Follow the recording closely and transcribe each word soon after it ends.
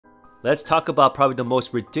Let's talk about probably the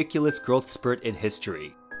most ridiculous growth spurt in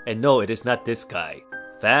history. And no, it is not this guy.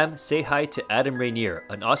 Fam, say hi to Adam Rainier,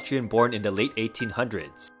 an Austrian born in the late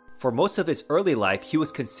 1800s. For most of his early life, he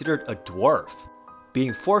was considered a dwarf.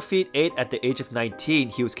 Being 4 feet 8 at the age of 19,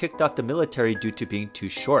 he was kicked off the military due to being too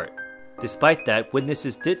short. Despite that,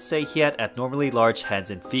 witnesses did say he had abnormally large hands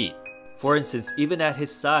and feet. For instance, even at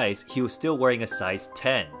his size, he was still wearing a size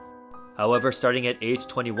 10. However, starting at age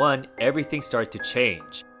 21, everything started to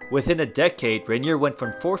change. Within a decade, Rainier went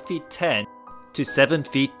from 4 feet 10 to 7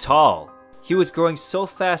 feet tall. He was growing so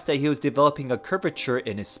fast that he was developing a curvature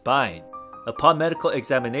in his spine. Upon medical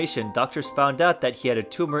examination, doctors found out that he had a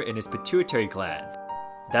tumor in his pituitary gland.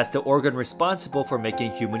 That's the organ responsible for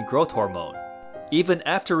making human growth hormone. Even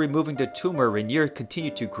after removing the tumor, Rainier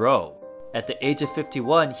continued to grow. At the age of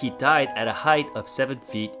 51, he died at a height of 7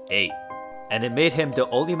 feet 8. And it made him the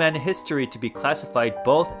only man in history to be classified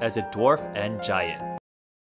both as a dwarf and giant.